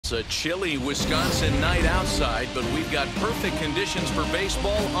It's a chilly Wisconsin night outside, but we've got perfect conditions for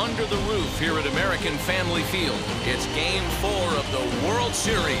baseball under the roof here at American Family Field. It's Game 4 of the World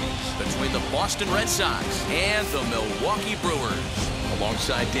Series between the Boston Red Sox and the Milwaukee Brewers.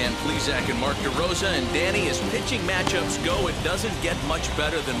 Alongside Dan Plesac and Mark DeRosa, and Danny, as pitching matchups go, it doesn't get much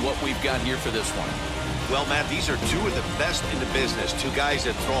better than what we've got here for this one. Well, Matt, these are two of the best in the business. Two guys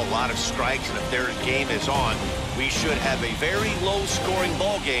that throw a lot of strikes, and if their game is on, we should have a very low-scoring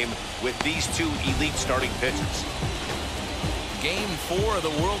ball game with these two elite starting pitchers. Game 4 of the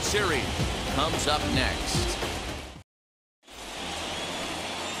World Series comes up next.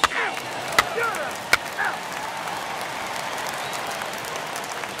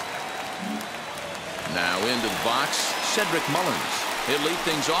 Now into the box, Cedric Mullins. He'll lead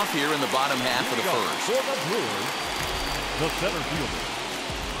things off here in the bottom half of the first. For the Brewers, the center fielder,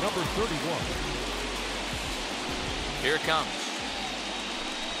 number 31. Here it comes.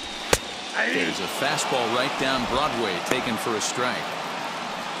 There's a fastball right down Broadway, taken for a strike.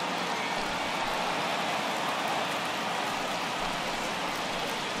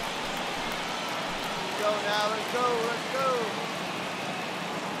 Let's go now, let's go, let's go.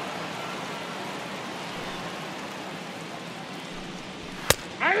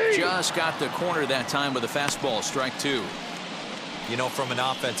 Just got the corner that time with a fastball, strike 2. You know, from an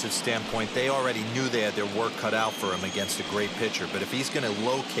offensive standpoint, they already knew they had their work cut out for him against a great pitcher. But if he's going to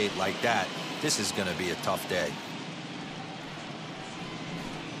locate like that, this is going to be a tough day.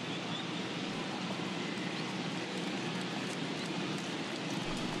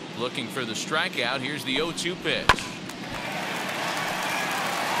 Looking for the strikeout. Here's the 0-2 pitch.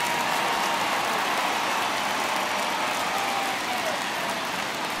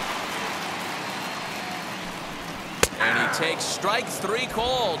 And he takes strike 3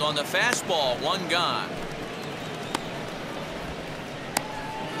 called on the fastball. 1 gone.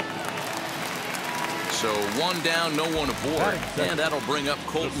 So 1 down, no one aboard. And that'll bring up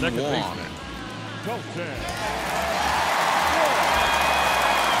Colton Wong.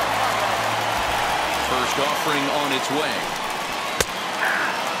 First offering on its way.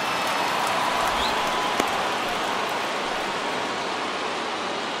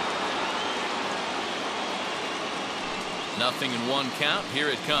 Nothing in 1 count. Here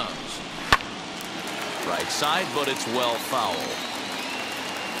it comes. Right side, but it's well foul.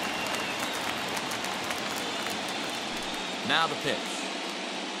 Now the pitch.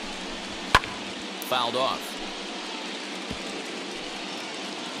 Fouled off.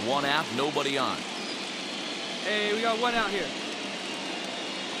 1 out, nobody on. Hey, we got 1 out here.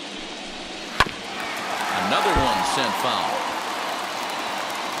 Another one sent foul.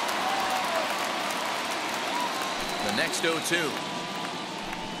 The next 0-2.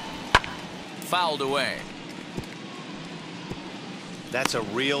 Fouled away. That's a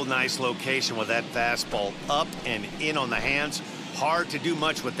real nice location with that fastball up and in on the hands. Hard to do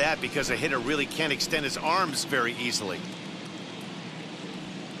much with that because a hitter really can't extend his arms very easily.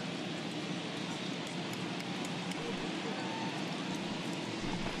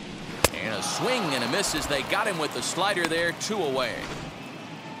 And a swing and a miss as they got him with the slider there. 2 away.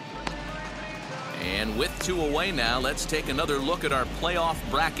 And with 2 away now, let's take another look at our playoff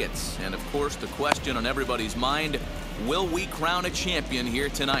brackets. And of course, the question on everybody's mind, will we crown a champion here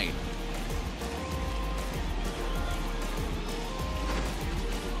tonight?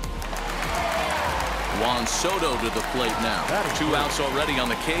 Juan Soto to the plate now. 2 outs already on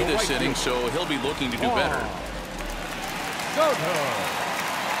the K this inning, so he'll be looking to do better.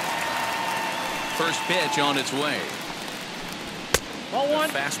 First pitch on its way. Ball 1.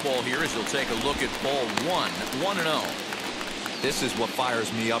 The fastball here as he'll take a look at ball 1. 1-0. This is what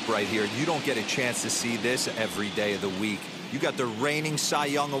fires me up right here. You don't get a chance to see this every day of the week. You got the reigning Cy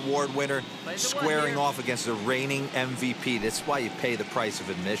Young Award winner squaring off against the reigning MVP. That's why you pay the price of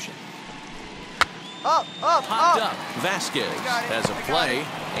admission. Popped up. Vasquez has a play,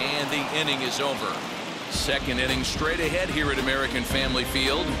 and the inning is over. Second inning straight ahead here at American Family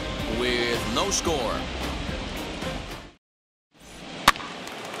Field with no score.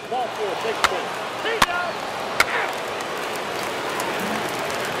 Ball 4, take the ball. Take down.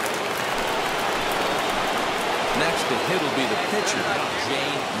 Next to hit will be the pitcher,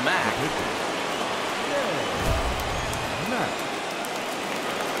 Jay Mahle.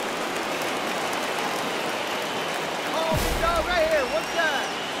 Oh, we go right here. What's that?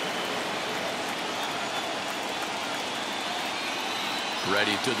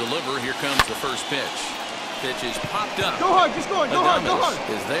 Ready to deliver. Here comes the first pitch. Pitch is popped up. Go hard, just go hard, go hard, go hard.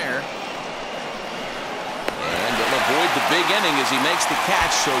 Is there. And they'll avoid the big inning as he makes the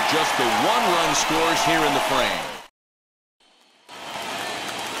catch, so just the 1 run scores here in the frame.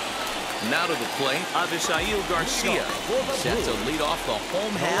 Now to the plate, Avisail Garcia set to lead off the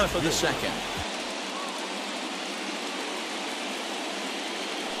home half of the second.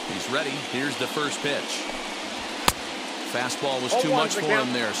 He's ready. Here's the first pitch. Fastball was too much for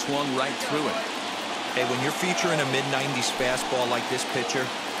him there. Swung right through it. Hey, when you're featuring a mid-90s fastball like this pitcher,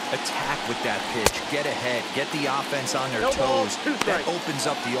 attack with that pitch. Get ahead. Get the offense on their toes. That opens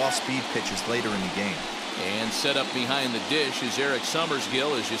up the off-speed pitches later in the game. And set up behind the dish is Eric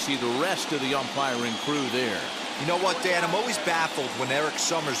Summersgill as you see the rest of the umpiring crew there. You know what, Dan? I'm always baffled when Eric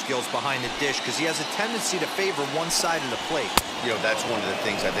Summersgill's behind the dish because he has a tendency to favor one side of the plate. You know, that's one of the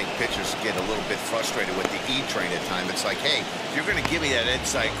things I think pitchers get a little bit frustrated with the E-train at times. It's like, hey, if you're going to give me that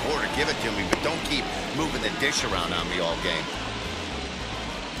inside quarter, give it to me, but don't keep moving the dish around on me all game.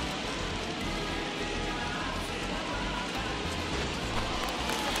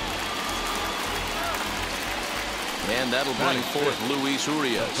 And that'll bring forth Luis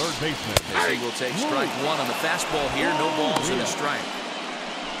Urias. Third baseman. As he will take strike one on the fastball here. No balls and a strike.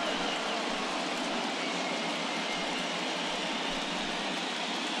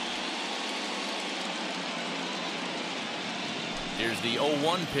 Here's the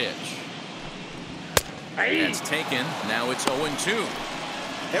 0-1 pitch. That's taken. Now it's 0-2.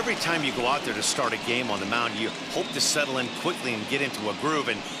 Every time you go out there to start a game on the mound, you hope to settle in quickly and get into a groove,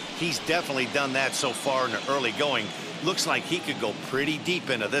 and he's definitely done that so far in the early going. Looks like he could go pretty deep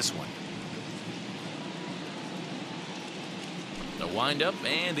into this one. The windup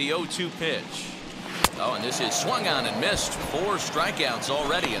and the 0-2 pitch. Oh, and this is swung on and missed. 4 strikeouts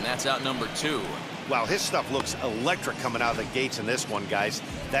already, and that's out number 2. Wow, his stuff looks electric coming out of the gates in this one, guys.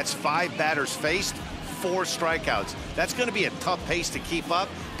 That's 5 batters faced, 4 strikeouts. That's going to be a tough pace to keep up,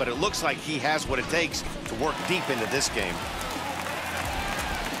 but it looks like he has what it takes to work deep into this game.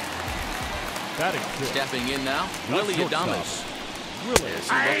 Stepping in now, Willie Adames. As he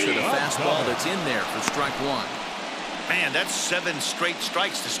looks at a fastball that's in there for strike 1. Man, that's 7 straight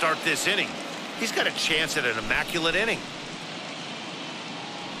strikes to start this inning. He's got a chance at an immaculate inning.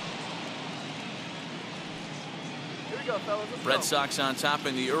 Here we go, fellas. Let's Red go. Sox on top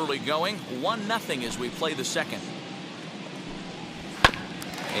in the early going. 1-0 as we play the second.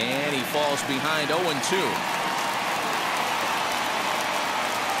 And he falls behind 0-2.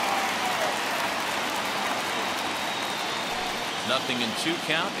 Nothing in 2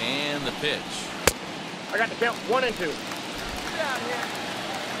 count and the pitch. I got the count 1 and 2. Get out here.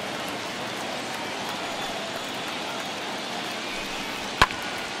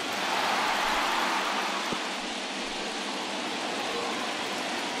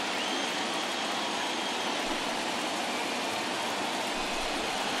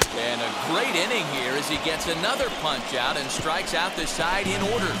 And a great inning here as he gets another punch out and strikes out the side in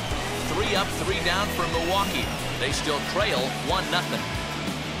order. 3 up, 3 down for Milwaukee. They still trail 1-0.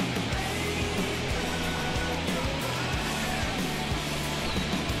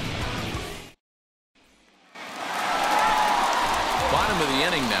 Bottom of the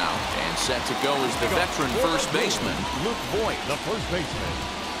inning now, and set to go is the veteran first baseman, Luke Voigt. The first baseman.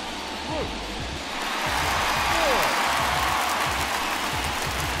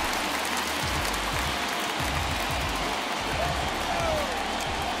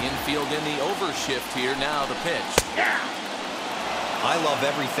 Infield in the overshift here. Now the pitch. I love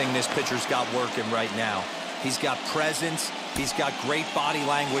everything this pitcher's got working right now. He's got presence. He's got great body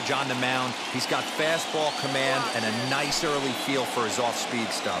language on the mound. He's got fastball command and a nice early feel for his off-speed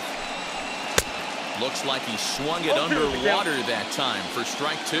stuff. Looks like he swung it underwater that time for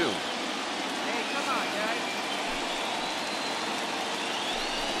strike 2. Hey, come on, guys.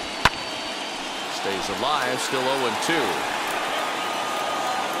 Stays alive, still 0-2.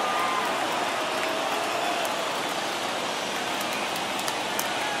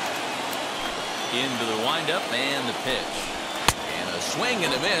 Into the windup and the pitch. And a swing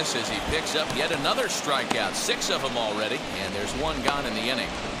and a miss as he picks up yet another strikeout. 6 of them already, and there's 1 gone in the inning.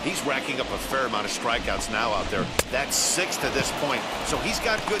 He's racking up a fair amount of strikeouts now out there. That's 6 to this point. So he's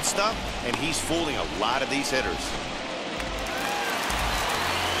got good stuff, and he's fooling a lot of these hitters.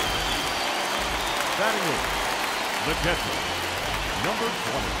 Batting in, the catcher, number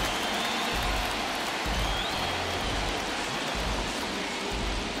 20.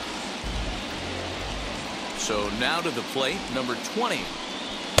 So now to the plate, number 20.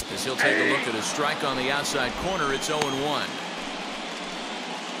 As he'll take a look at a strike on the outside corner, it's 0-1.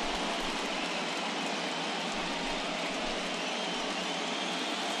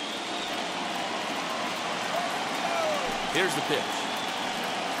 Here's the pitch.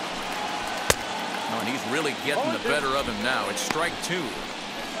 Oh, and he's really getting the better of him now. It's strike 2.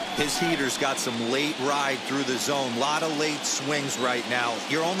 His heater's got some late ride through the zone. A lot of late swings right now.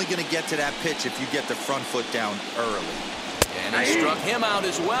 You're only going to get to that pitch if you get the front foot down early. And he struck him out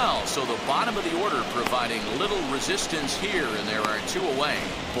as well. So the bottom of the order providing little resistance here, and there are 2 away.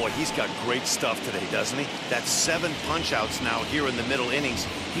 Boy, he's got great stuff today, doesn't he? That's 7 punch-outs now here in the middle innings.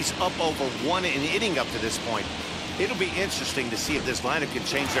 He's up over 1 an inning up to this point. It'll be interesting to see if this lineup can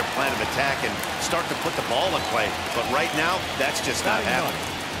change their plan of attack and start to put the ball in play. But right now, that's just not happening.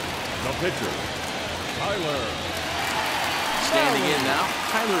 The pitcher, Tyler. Standing in now,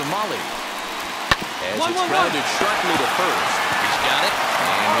 Mahle. As it's grounded sharply to first. He's got it,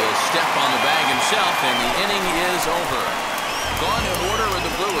 and will step on the bag himself, and the inning is over. Gone in order are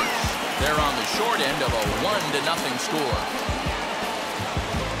the Brewers. They're on the short end of a 1-0 score.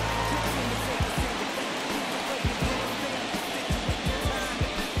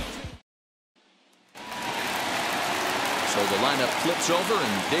 So the lineup flips over,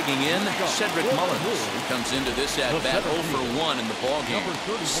 and digging in, Cedric Mullins, who comes into this at-bat 0 for 1 in the ballgame.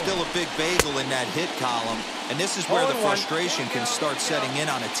 Still a big bagel in that hit column, and this is where the frustration can start setting in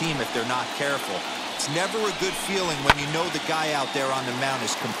on a team if they're not careful. It's never a good feeling when you know the guy out there on the mound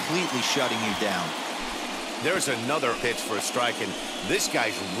is completely shutting you down. There's another pitch for a strike, and this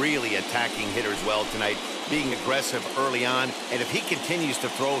guy's really attacking hitters well tonight, being aggressive early on, and if he continues to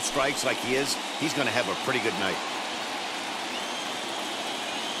throw strikes like he is, he's going to have a pretty good night.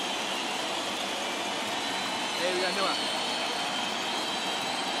 Hey, we got no out.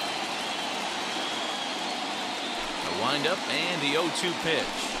 A windup and the 0-2 pitch.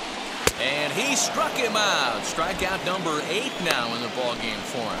 And he struck him out. Strikeout number 8 now in the ballgame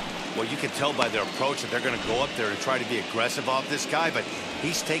for him. Well, you can tell by their approach that they're going to go up there and try to be aggressive off this guy, but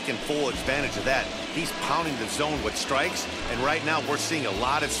he's taking full advantage of that. He's pounding the zone with strikes, and right now we're seeing a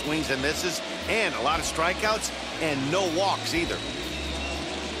lot of swings and misses and a lot of strikeouts and no walks either.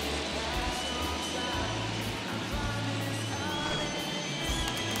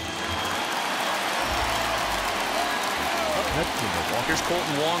 Here's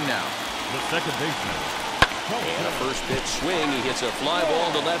Colton Wong now. The second baseman. And a first pitch swing. He hits a fly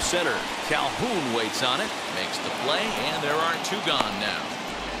ball to left center. Calhoun waits on it, makes the play, and there are 2 gone now.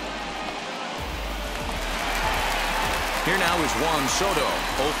 Here now is Juan Soto.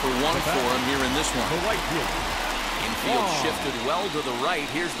 0 for 1 for him here in this one. The right fielder. Infield shifted well to the right.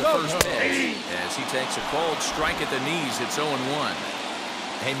 Here's the first pitch. As he takes a cold strike at the knees, it's 0-1.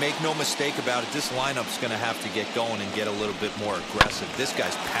 Hey, make no mistake about it, this lineup's going to have to get going and get a little bit more aggressive. This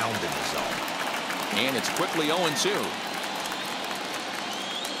guy's pounding the zone. And it's quickly 0-2.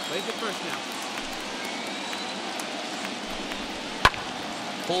 Wait for first now.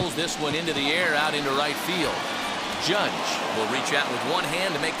 Pulls this one into the air out into right field. Judge will reach out with one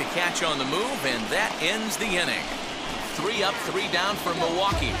hand to make the catch on the move, and that ends the inning. 3 up, 3 down for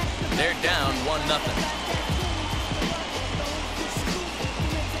Milwaukee. They're down 1-0.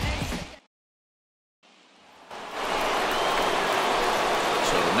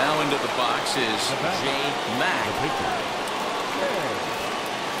 Now into the box is Jay Mahle.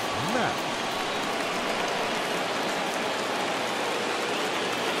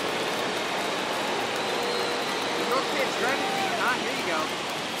 Here you go.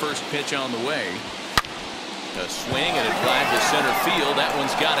 First pitch on the way. A swing and it flies to center field. That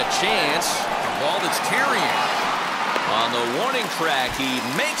one's got a chance. A ball that's tearing. On the warning track, he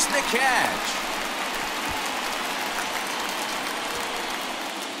makes the catch.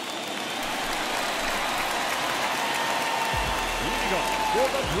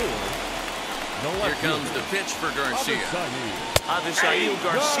 Here comes the pitch for Garcia. Avisail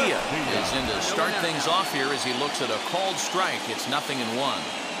Garcia is in to start things off here as he looks at a called strike. It's 0-1.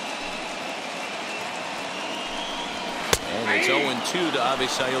 And it's 0-2 to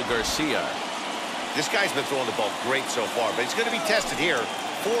Avisail Garcia. This guy's been throwing the ball great so far, but he's going to be tested here.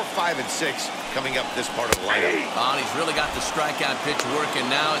 4, 5, and 6 coming up this part of the lineup. Oh, he's really got the strikeout pitch working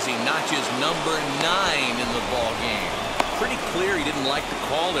now as he notches number 9 in the ball game. Pretty clear he didn't like the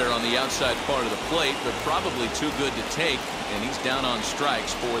call there on the outside part of the plate, but probably too good to take, and he's down on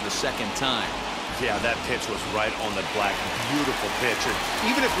strikes for the second time. Yeah, that pitch was right on the black. Beautiful pitch. And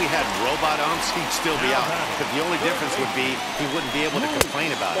even if we had robot umps, he'd still be out. But the only difference would be he wouldn't be able to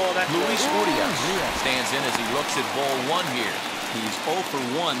complain about it. Luis Urias stands in as he looks at ball 1 here. He's 0 for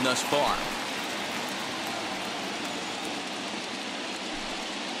 1 thus far.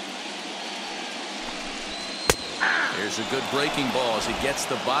 There's a good breaking ball as he gets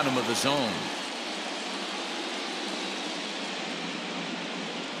the bottom of the zone.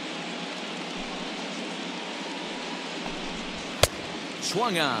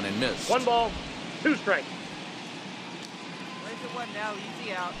 Swung on and missed. 1 ball, 2 strikes. at one now,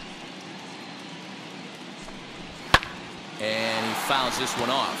 easy out. And he fouls this one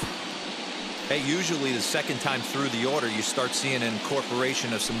off. Hey, usually the second time through the order, you start seeing an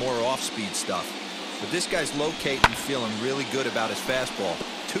incorporation of some more off-speed stuff. But this guy's locating and feeling really good about his fastball.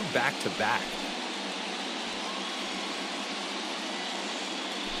 2 back-to-back.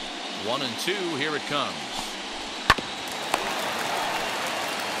 1-2, here it comes.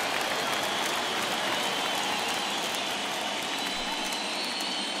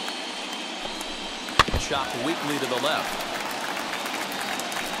 Chopped weakly to the left.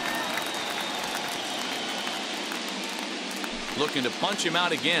 Looking to punch him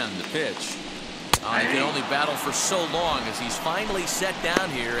out again. The pitch. He can only battle for so long as he's finally set down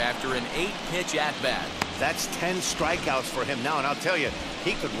here after an 8-pitch at-bat. That's 10 strikeouts for him now, and I'll tell you,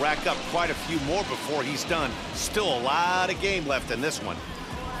 he could rack up quite a few more before he's done. Still a lot of game left in this one.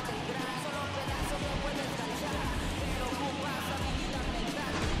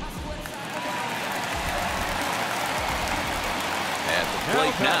 At the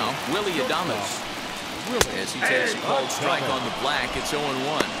plate now, Willie Adames. As he takes a cold strike on the black, it's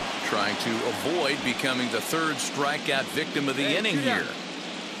 0-1. Trying to avoid becoming the 3rd strikeout victim of the inning here.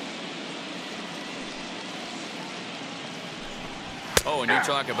 Oh, and you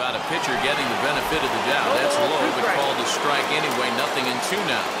talk about a pitcher getting the benefit of the doubt. That's low, but called a strike anyway. 0-2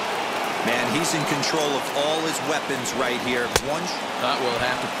 now. Man, he's in control of all his weapons right here. We'll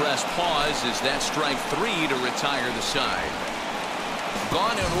have to press pause as that strike 3 to retire the side.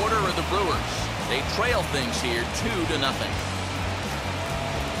 Gone in order are the Brewers. They trail things here 2-0.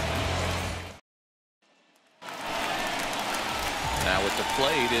 Now at the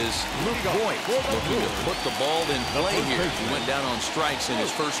plate is Luke Voigt, looking to put the ball in play here. He went down on strikes in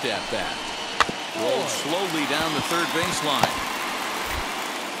his first at-bat. Rolled slowly down the 3rd baseline.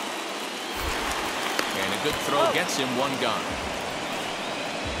 And a good throw gets him 1 gone.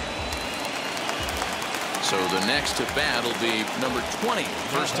 So the next to bat will be number 20.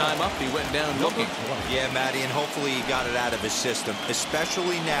 First time up, he went down looking. Yeah, Matty, and hopefully he got it out of his system.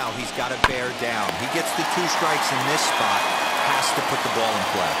 Especially now, he's got to bear down. He gets the 2 strikes in this spot. Has to put the ball in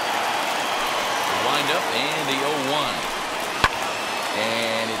play. Wind up and the 0-1.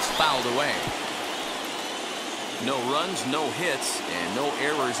 And it's fouled away. No runs, no hits, and no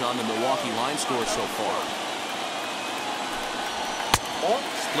errors on the Milwaukee line score so far.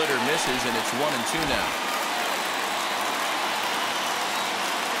 Splitter misses, and it's 1-2 now.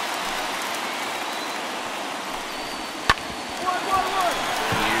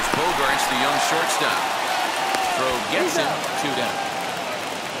 Bogarts, the young shortstop. Throw gets him 2 down.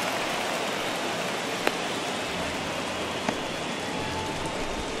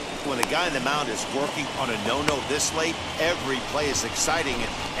 When the guy on the mound is working on a no-no this late, every play is exciting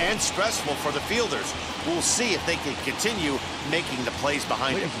and stressful for the fielders. We'll see if they can continue making the plays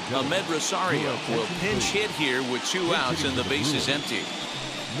behind him. Ahmed Rosario will pinch hit here with 2 outs and the base is empty.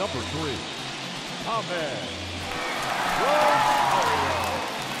 Number 3, Ahmed Rosario.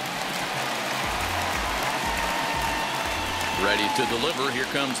 Ready to deliver. Here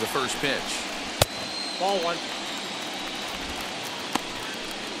comes the first pitch. Ball 1.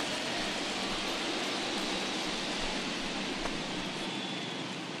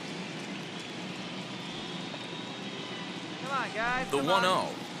 Come on, guys. The 1-0.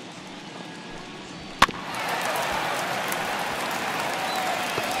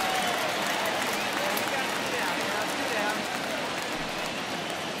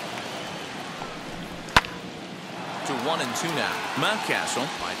 To 1-2 now. Mountcastle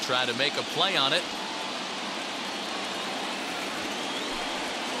might try to make a play on it.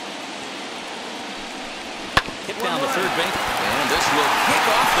 Hit down the 3rd base. And this will kick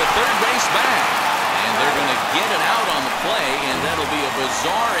off the 3rd base bag. And they're going to get it out on the play, and that'll be a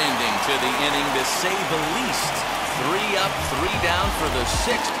bizarre ending to the inning, to say the least. 3 up, 3 down for the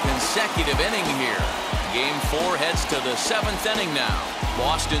 6th consecutive inning here. Game 4 heads to the 7th inning now.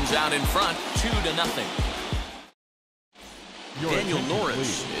 Boston's out in front, 2-0. Daniel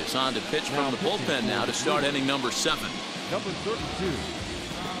Norris is on to pitch from the bullpen now to start inning number 7. Number 32,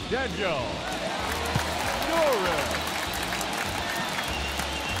 Daniel Norris.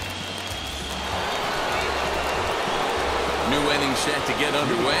 New inning set to get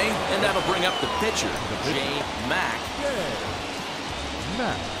underway, and that'll bring up the pitcher, J. Mack.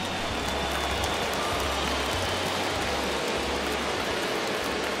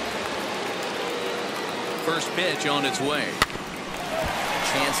 First pitch on its way.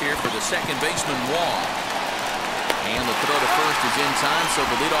 Chance here for the second baseman, Wong. And the throw to first is in time, so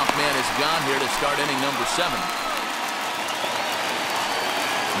the leadoff man is gone here to start inning number 7.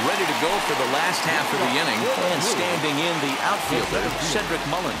 Ready to go for the last half of the inning. And standing in the outfielder, Cedric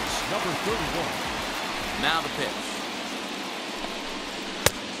Mullins. Number 31. Now the pitch.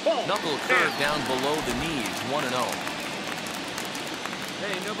 Knuckle curve down below the knees, 1-0.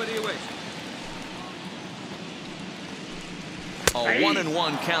 Hey, nobody away. A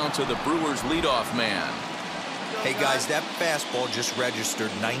 1-1 count to the Brewers leadoff man. Hey guys, that fastball just registered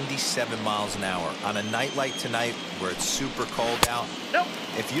 97 miles an hour. On a night like tonight where it's super cold out,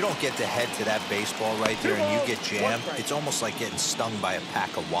 if you don't get to head to that baseball right there and you get jammed, it's almost like getting stung by a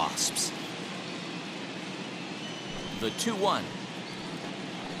pack of wasps. The 2-1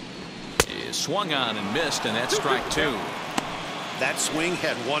 is swung on and missed, and that's strike two. That swing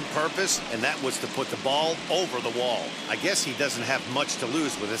had one purpose, and that was to put the ball over the wall. I guess he doesn't have much to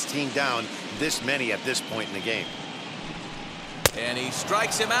lose with his team down this many at this point in the game. And he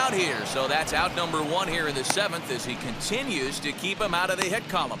strikes him out here, so that's out number one here in the seventh as he continues to keep him out of the hit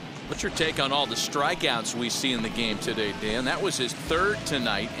column. What's your take on all the strikeouts we see in the game today, Dan? That was his third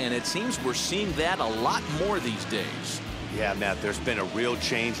tonight, and it seems we're seeing that a lot more these days. Yeah, Matt, there's been a real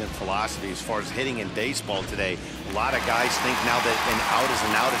change in philosophy as far as hitting in baseball today. A lot of guys think now that an out is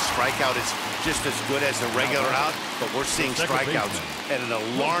an out, a strikeout is just as good as a regular out, but we're seeing strikeouts at an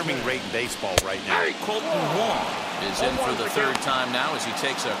alarming rate in baseball right now. Colton Wong is in for the third time now as he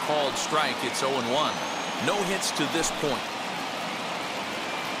takes a called strike. It's 0-1. No hits to this point.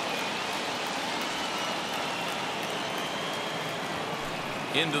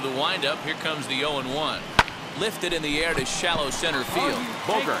 Into the windup. Here comes the 0-1. Lifted in the air to shallow center field.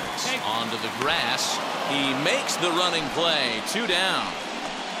 Bogarts onto the grass. He makes the running play. 2 down.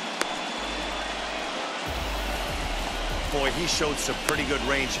 Boy, he showed some pretty good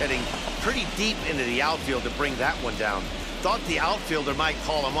range heading pretty deep into the outfield to bring that one down. Thought the outfielder might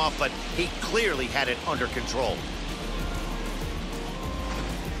call him off, but he clearly had it under control.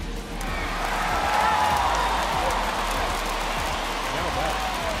 Now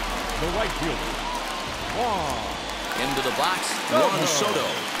back, the right fielder. Into the box, Juan Soto.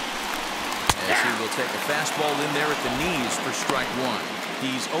 As he will take a fastball in there at the knees for strike one.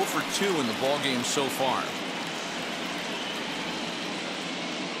 He's 0 for 2 in the ballgame so far.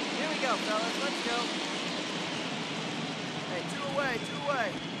 Here we go, fellas. Let's go. Hey, two away, two away.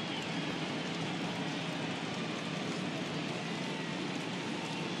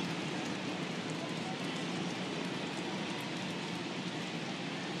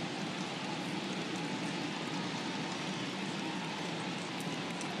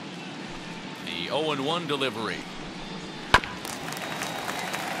 The 0-1 delivery.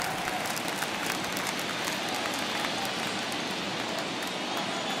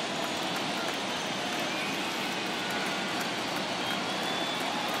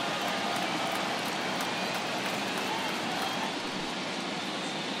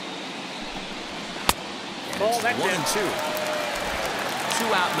 Ball, It's that's 1 it. and 2.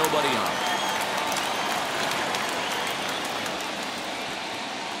 2 out, nobody on.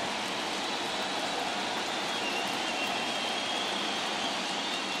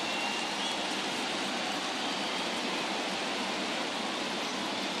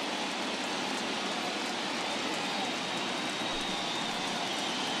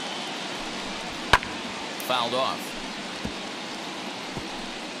 Fouled off.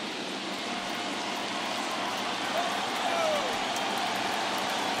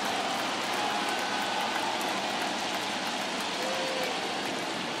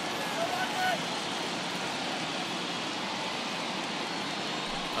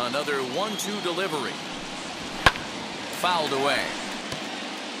 Another 1-2 delivery. Fouled away.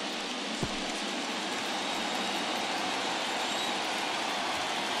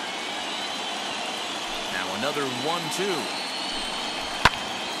 Now another 1-2.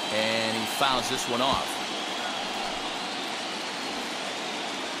 And he fouls this one off.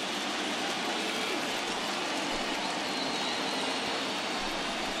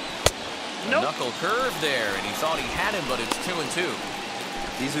 Nope. Knuckle curve there, and he thought he had him, but it's 2-2.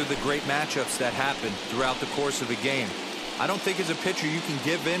 These are the great matchups that happen throughout the course of a game. I don't think as a pitcher you can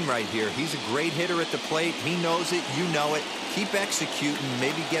give in right here. He's a great hitter at the plate. He knows it. You know it. Keep executing.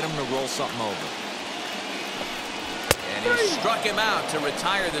 Maybe get him to roll something over. And he struck him out to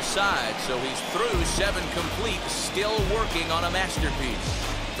retire the side, so he's through 7 complete, still working on a masterpiece.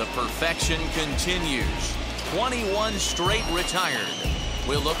 The perfection continues. 21 straight retired.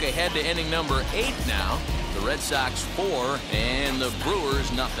 We'll look ahead to inning number 8 now. The Red Sox 4 and the Brewers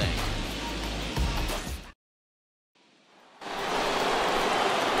nothing.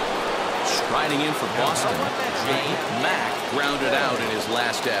 Striding in for Boston, Jay Mack grounded out in his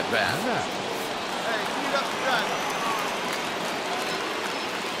last at bat. Hey, clean up the gun.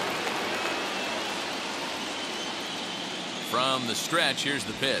 From the stretch, here's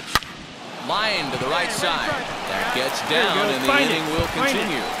the pitch. Line to the right side. That gets down, and the inning will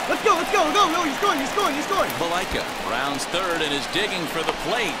continue. Let's go, let's go, go, go. He's scoring, he's scoring, he's scoring. Malaika rounds third and is digging for the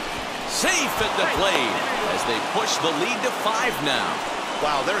plate. Safe at the plate as they push the lead to 5 now.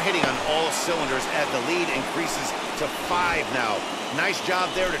 Wow, they're hitting on all cylinders as the lead increases to 5 now. Nice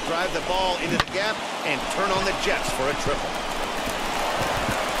job there to drive the ball into the gap and turn on the Jets for a triple.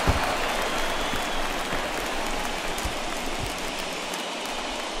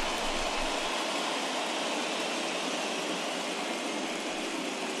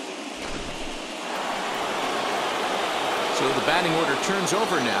 So the batting order turns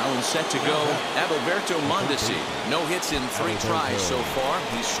over now and set to go Adalberto Mondesi. No hits in 3 tries so far.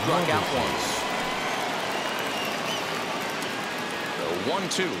 He's struck out once.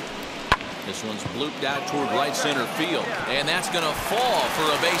 The 1-2. This one's blooped out toward right center field. And that's going to fall for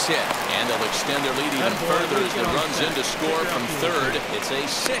a base hit. And they'll extend their lead even further as the run's in to score from third. It's a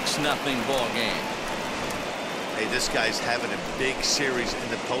 6-0 ball game. Hey, this guy's having a big series in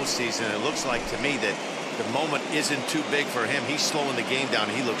the postseason. It looks like to me that the moment isn't too big for him. He's slowing the game down.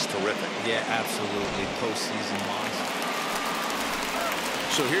 He looks terrific. Yeah, absolutely. Postseason monster.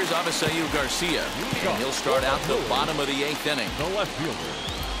 So here's Avisail Garcia, and he'll start out the bottom of the 8th inning. The left fielder,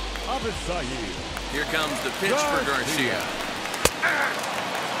 Avisail. Here comes the pitch for Garcia.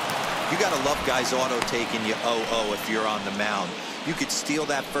 You got to love guys auto taking you 0-0 if you're on the mound. You could steal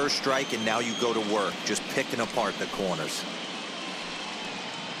that first strike, and now you go to work, just picking apart the corners.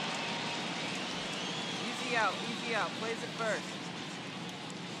 Easy out, plays it first.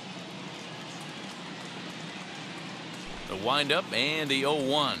 The windup and the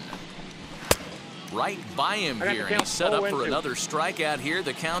 0-1. Right by him here, and he's set up for another strikeout here.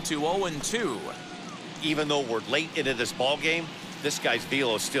 The count to 0-2. Even though we're late into this ball game, this guy's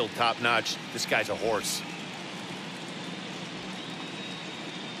velo is still top-notch. This guy's a horse.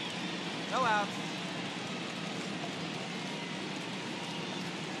 No out.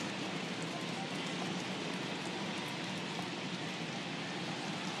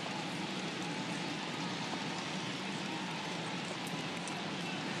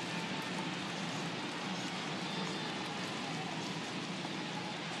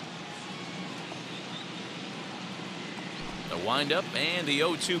 The windup and the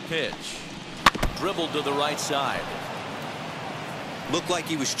 0-2 pitch. Dribbled to the right side. Looked like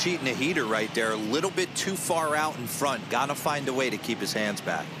he was cheating a heater right there. A little bit too far out in front. Gotta find a way to keep his hands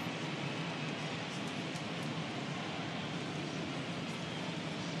back.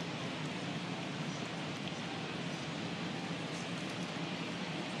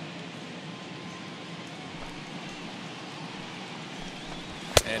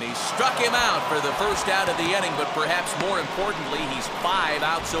 And he struck him out for the first out of the inning, but perhaps more importantly, he's 5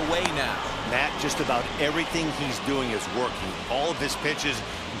 outs away now. Matt, just about everything he's doing is working. All of his pitches,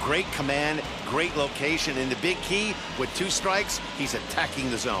 great command, great location, and the big key, with 2 strikes, he's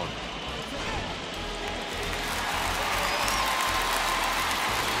attacking the zone.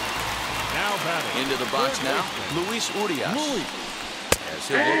 Now batting. Into the box now, Luis Urias. As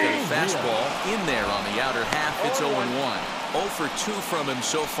he'll look at a fastball in there on the outer half, it's 0-1. 0 for 2 from him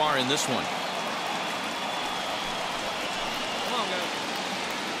so far in this one. Come on, guys.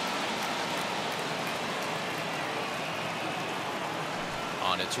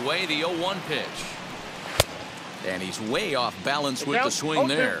 On its way, the 0-1 pitch. And he's way off balance with the swing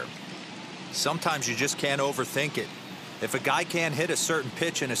there. Sometimes you just can't overthink it. If a guy can't hit a certain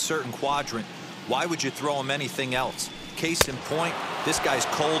pitch in a certain quadrant, why would you throw him anything else? Case in point, this guy's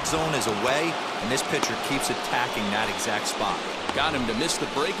cold zone is away, and this pitcher keeps attacking that exact spot. Got him to miss the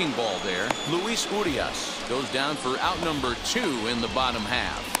breaking ball there. Luis Urias goes down for out number 2 in the bottom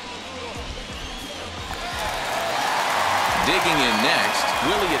half. Digging in next,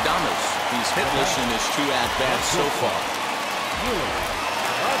 Willie Adames. He's hitless in his 2 at-bats so far.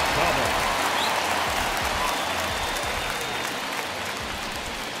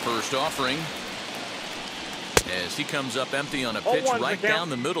 First offering as he comes up empty on a pitch right down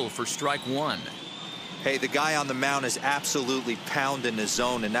the middle for strike 1. Hey, the guy on the mound is absolutely pounding the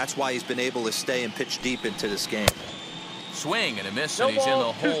zone, and that's why he's been able to stay and pitch deep into this game. Swing and a miss, and he's in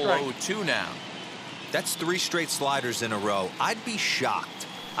the hole 0-2 now. That's 3 straight sliders in a row. I'd be shocked.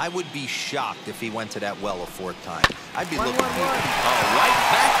 I would be shocked if he went to that well a 4th time. I'd be looking right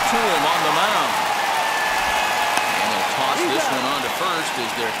back to him on the mound. And they'll toss this one on to first as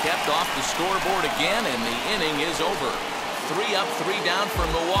they're kept off the scoreboard again, and the inning is over. 3 up, 3 down for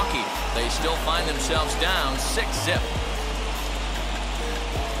Milwaukee. They still find themselves down 6-0.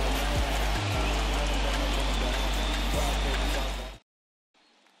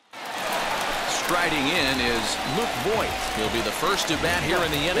 Striding in is Luke Voigt. He'll be the first to bat here in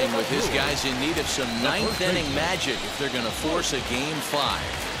the inning with his guys in need of some ninth inning magic if they're going to force a Game 5.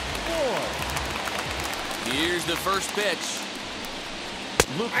 Here's the first pitch.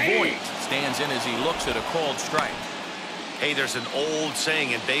 Luke Voigt stands in as he looks at a called strike. Hey, there's an old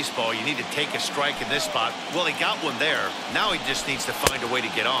saying in baseball, you need to take a strike in this spot. Well, he got one there. Now he just needs to find a way to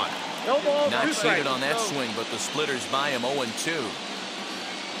get on. No balls, Not 2 strikes. seated on that swing, but the splitters by him 0-2.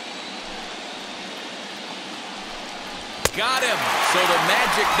 Got him. So the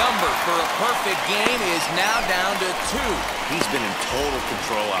magic number for a perfect game is now down to 2. He's been in total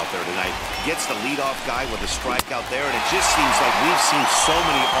control out there tonight. Gets the leadoff guy with a strike out there, and it just seems like we've seen so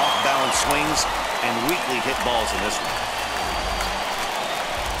many off-balance swings and weakly hit balls in this one.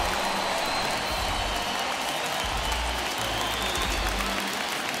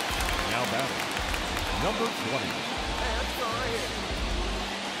 Now batting, number 20.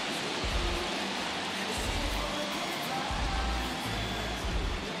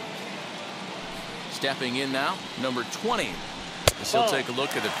 Stepping in now, number 20. As he'll take a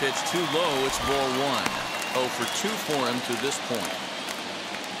look at a pitch too low. It's ball 1. 0 for 2 for him to this point.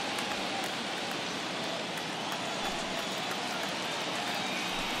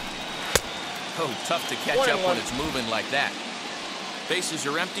 Oh, tough to catch up when it's moving like that. Bases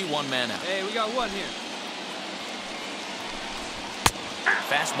are empty, 1 man out. Hey, we got 1 here.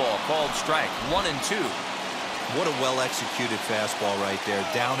 Fastball called strike. 1-2. What a well-executed fastball right there.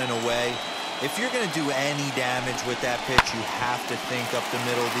 Down and away. If you're going to do any damage with that pitch, you have to think up the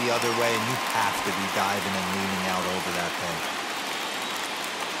middle the other way, and you have to be diving and leaning out over that thing.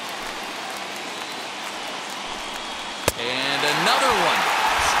 And another one.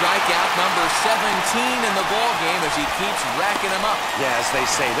 Strikeout number 17 in the ball game as he keeps racking them up. Yeah, as they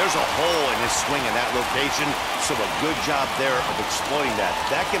say, there's a hole in his swing in that location, so a good job there of exploiting that.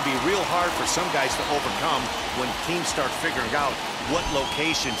 That can be real hard for some guys to overcome when teams start figuring out what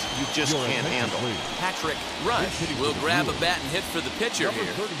locations you just can't handle. Patrick Rush will grab a bat and hit for the pitcher Number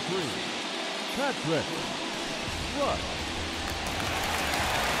here. 33, Patrick Rush.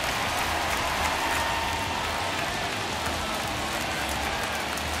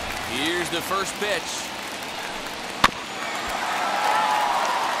 Here's the first pitch.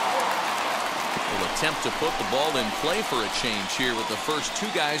 Will attempt to put the ball in play for a change here with the first 2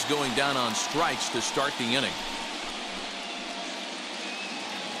 guys going down on strikes to start the inning.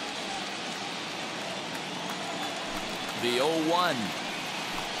 The 0-1.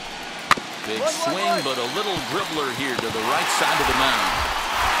 Big swing, but a little dribbler here to the right side of the mound.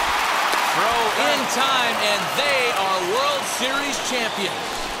 Throw in time, and they are World Series champions.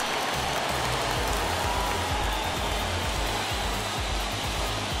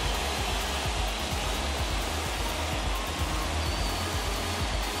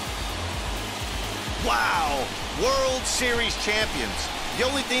 Wow! World Series champions. The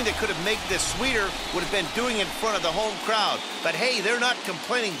only thing that could have made this sweeter would have been doing it in front of the home crowd. But hey, they're not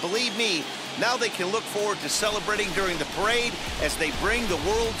complaining, believe me. Now they can look forward to celebrating during the parade as they bring the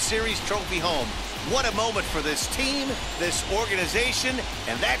World Series trophy home. What a moment for this team, this organization,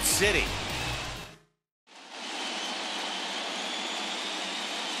 and that city.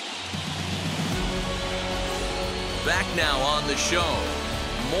 Back now on the show.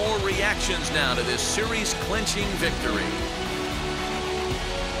 More reactions now to this series-clinching victory.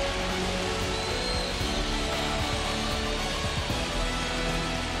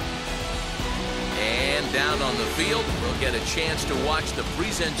 And down on the field, we'll get a chance to watch the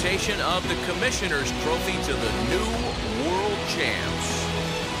presentation of the Commissioner's Trophy to the new World Champs.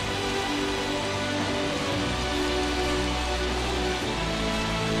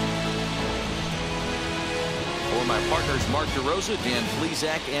 For my partners Mark DeRosa, Dan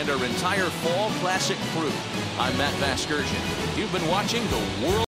Plesac, and our entire Fall Classic crew, I'm Matt Vasgersian. You've been watching the World